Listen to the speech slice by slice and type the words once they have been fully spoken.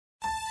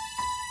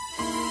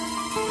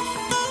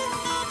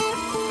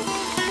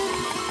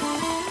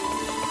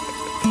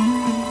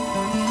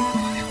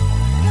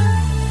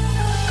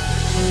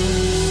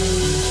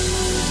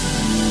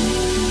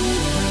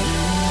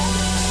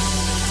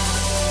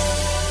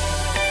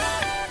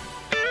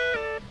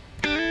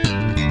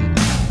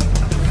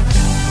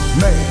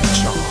Man,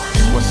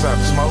 Charles, What's up,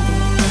 Smoke?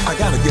 I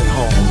gotta get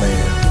home,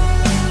 man.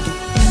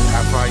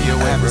 How far you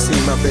away, I haven't bro?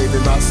 seen my baby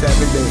in about 7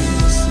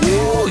 days.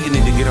 Ooh, you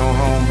need to get on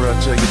home, bro.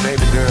 Tell your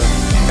baby girl.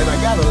 And I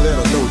gotta let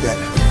her know that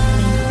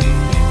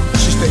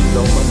she stays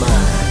on my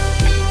mind.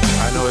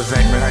 I know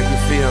exactly how you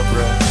feel,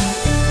 bro.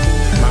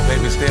 My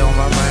baby stay on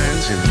my mind,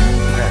 too.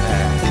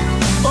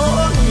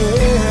 Oh,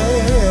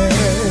 yeah.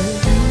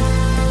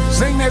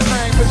 Sing that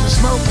thing, Mr.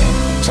 Smoke.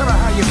 Tell her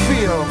how you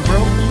feel,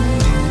 bro.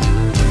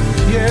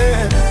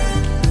 Yeah.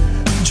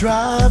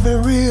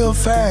 Driving real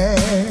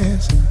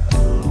fast,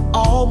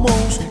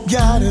 almost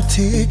got a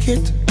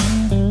ticket.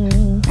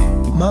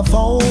 My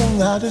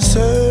phone out of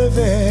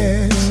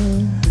service.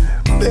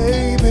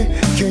 Baby,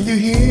 can you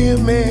hear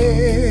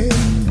me?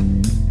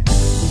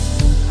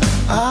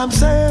 I'm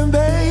saying,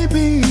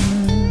 baby,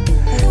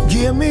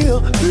 give me a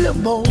little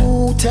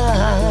more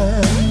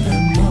time.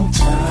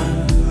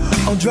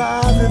 I'm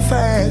driving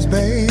fast,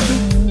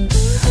 baby.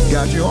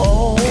 Got you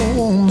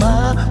on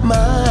my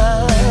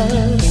mind.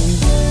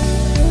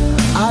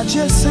 I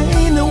just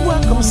seen the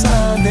welcome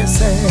sign that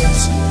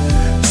says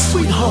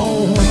Sweet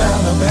Home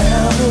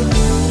Alabama.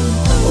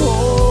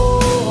 Oh,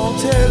 I'm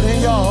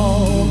telling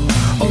y'all,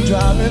 I'm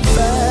driving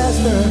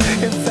faster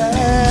and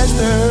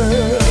faster.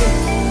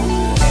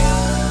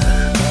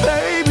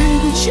 Baby,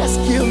 just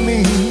give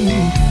me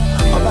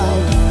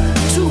about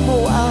 2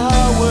 more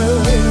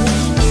hours,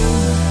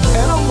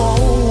 and I'm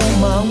on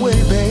my way,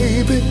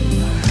 baby.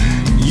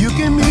 You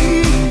can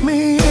meet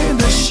me in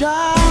the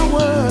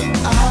shower.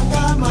 I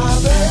got my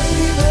baby.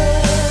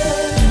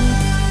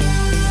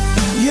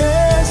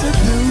 Yes, I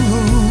do.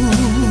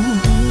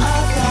 I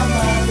got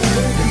my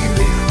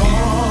baby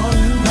on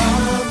my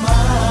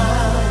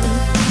mind.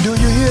 Do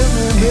you hear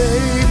me,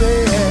 baby?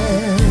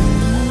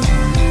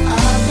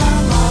 I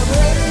got my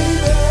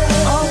baby.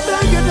 I'm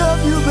thinking of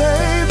you,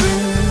 baby.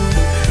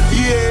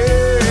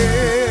 Yeah.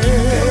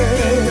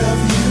 Thinking of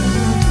you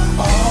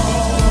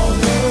all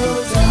the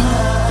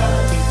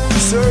time.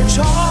 Sir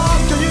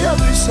Charles, can you help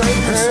me sing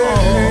this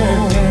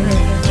song?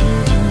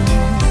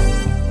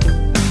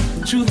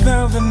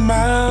 2,000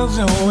 miles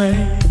away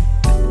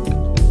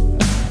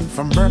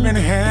from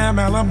Birmingham,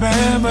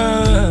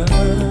 Alabama,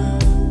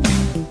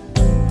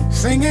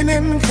 singing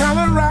in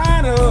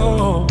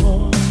Colorado.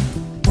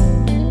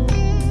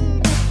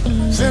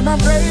 Said my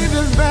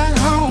baby's back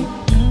home.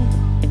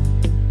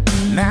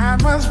 Now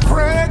I was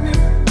pregnant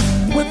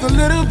with a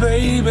little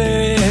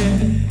baby.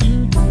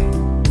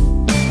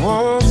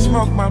 Whoa,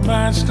 Smoke, my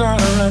mind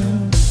started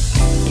running.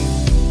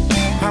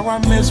 How I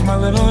miss my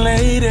little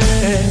lady.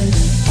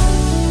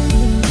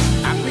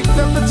 Picked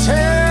up the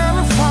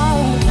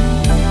telephone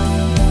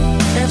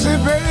and said,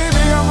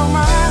 baby, I'm on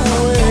my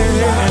way.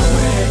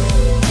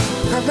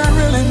 'Cause I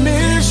really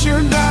miss you,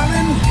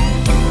 darling,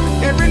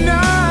 every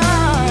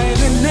night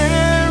and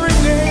every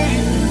day.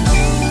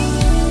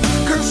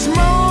 'Cause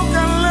Smoke,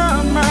 I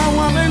love my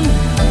woman.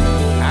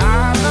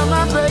 I love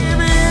my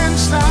baby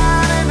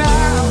inside and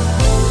out.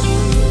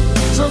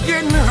 So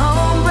get me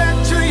home back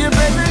to you,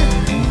 baby.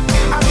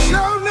 I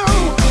sure know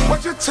what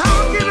you're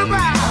talking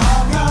about.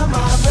 I got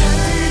my baby.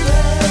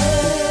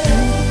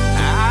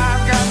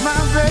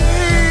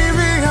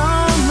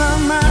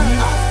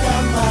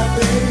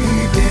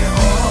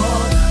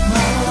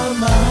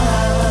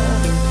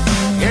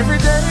 Every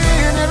day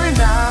and every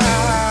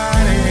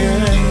night,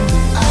 yeah.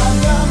 I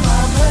got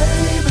my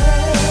baby.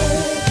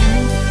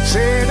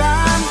 Said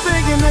I'm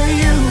thinking of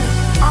you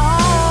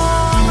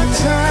all the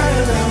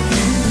time.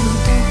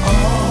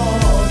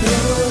 All the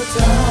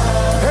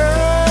time.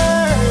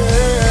 Hey,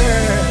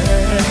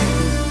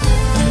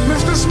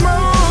 Mr.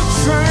 Smoke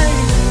sing.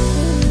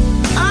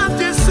 I've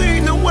just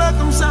seen the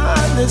welcome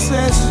sign that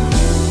says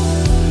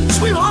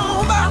Sweet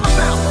Home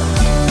Alabama.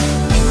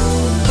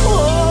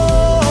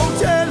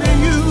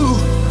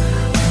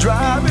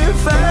 Driving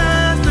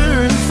faster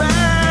and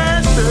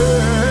faster.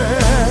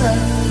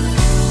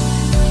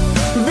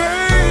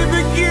 Baby,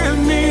 give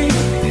me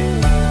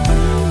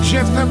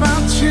just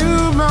about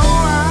 2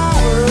 more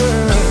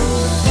hours,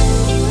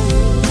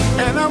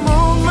 and I'm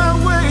on my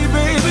way,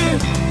 baby.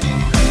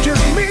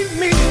 Just meet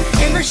me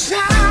in the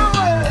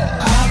shower.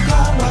 I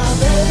got my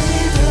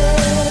baby.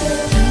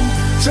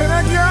 Said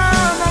I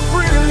got my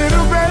pretty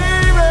little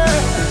baby.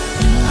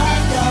 I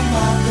got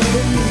my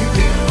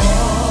baby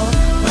on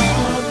my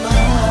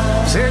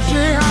mind. Said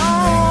she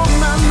on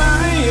my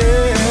mind,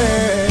 yeah.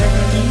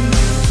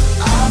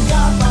 I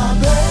got my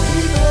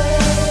baby.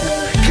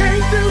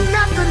 Can't do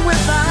nothing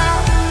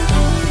without.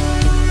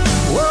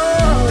 Whoa,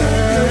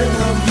 Thinking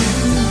of you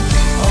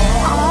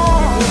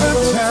all the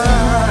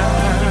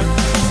time.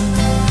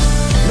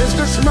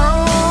 Mr.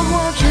 Smoke,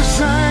 won't you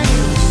sing?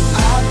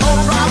 I'm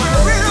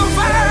Driving real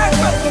fast,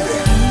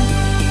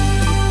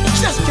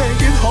 just can't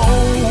get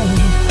home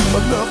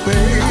enough,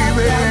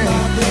 baby.